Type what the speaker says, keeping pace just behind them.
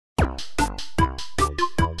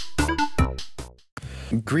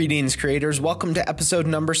Greetings, creators. Welcome to episode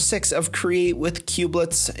number 6 of Create with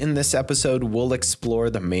Cubelets. In this episode, we'll explore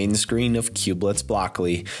the main screen of Cubelets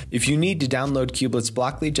Blockly. If you need to download Cubelets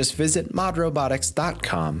Blockly, just visit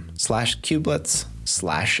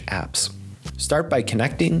modrobotics.com/cubelets/apps. Start by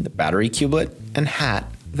connecting the battery cublet and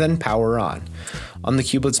hat, then power on. On the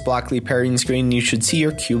Cubelets Blockly pairing screen, you should see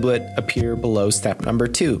your cublet appear below step number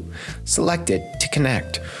 2. Select it to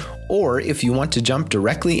connect. Or if you want to jump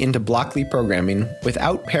directly into Blockly programming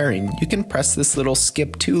without pairing, you can press this little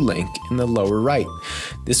skip to link in the lower right.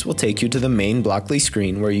 This will take you to the main Blockly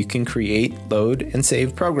screen where you can create, load, and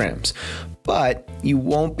save programs. But you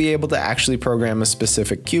won't be able to actually program a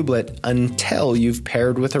specific kubelet until you've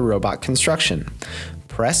paired with a robot construction.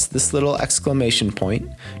 Press this little exclamation point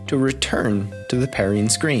to return to the pairing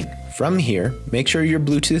screen. From here, make sure your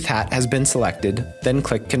Bluetooth hat has been selected, then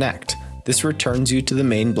click Connect. This returns you to the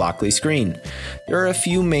main Blockly screen. There are a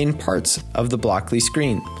few main parts of the Blockly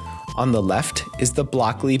screen. On the left is the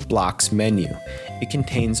Blockly Blocks menu. It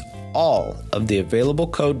contains all of the available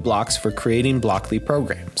code blocks for creating Blockly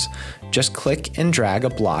programs. Just click and drag a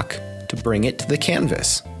block to bring it to the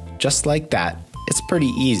canvas. Just like that, it's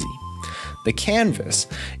pretty easy. The canvas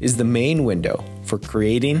is the main window for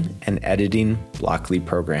creating and editing Blockly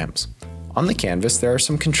programs. On the canvas, there are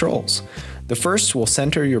some controls. The first will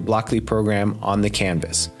center your Blockly program on the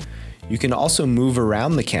canvas. You can also move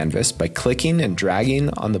around the canvas by clicking and dragging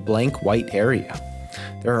on the blank white area.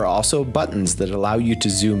 There are also buttons that allow you to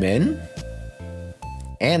zoom in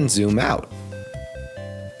and zoom out.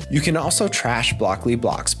 You can also trash Blockly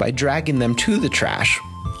blocks by dragging them to the trash,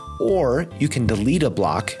 or you can delete a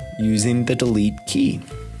block using the delete key.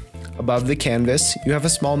 Above the canvas, you have a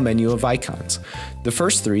small menu of icons. The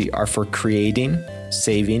first 3 are for creating,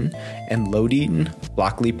 saving, and loading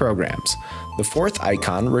Blockly programs. The 4th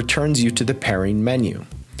icon returns you to the pairing menu.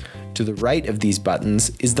 To the right of these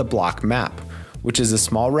buttons is the block map, which is a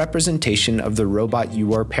small representation of the robot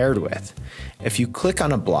you are paired with. If you click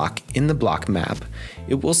on a block in the block map,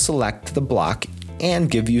 it will select the block and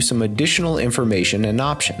give you some additional information and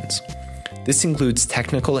options. This includes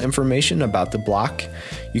technical information about the block.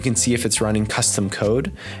 You can see if it's running custom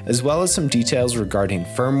code, as well as some details regarding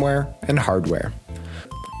firmware and hardware.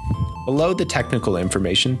 Below the technical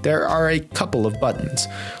information, there are a couple of buttons.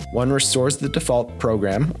 One restores the default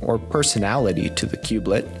program or personality to the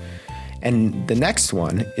kubelet, and the next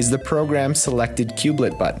one is the Program Selected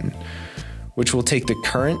Kubelet button, which will take the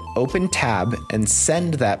current open tab and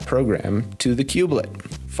send that program to the kubelet.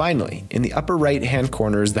 Finally, in the upper right-hand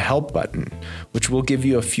corner is the Help button, which will give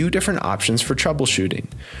you a few different options for troubleshooting.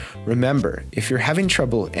 Remember, if you're having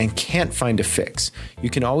trouble and can't find a fix, you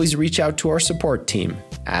can always reach out to our support team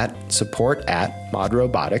at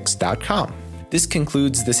support@modrobotics.com. This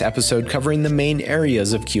concludes this episode covering the main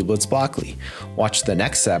areas of Cubelets Blockly. Watch the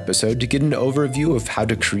next episode to get an overview of how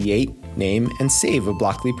to create, name, and save a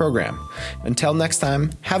Blockly program. Until next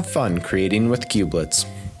time, have fun creating with Cubelets.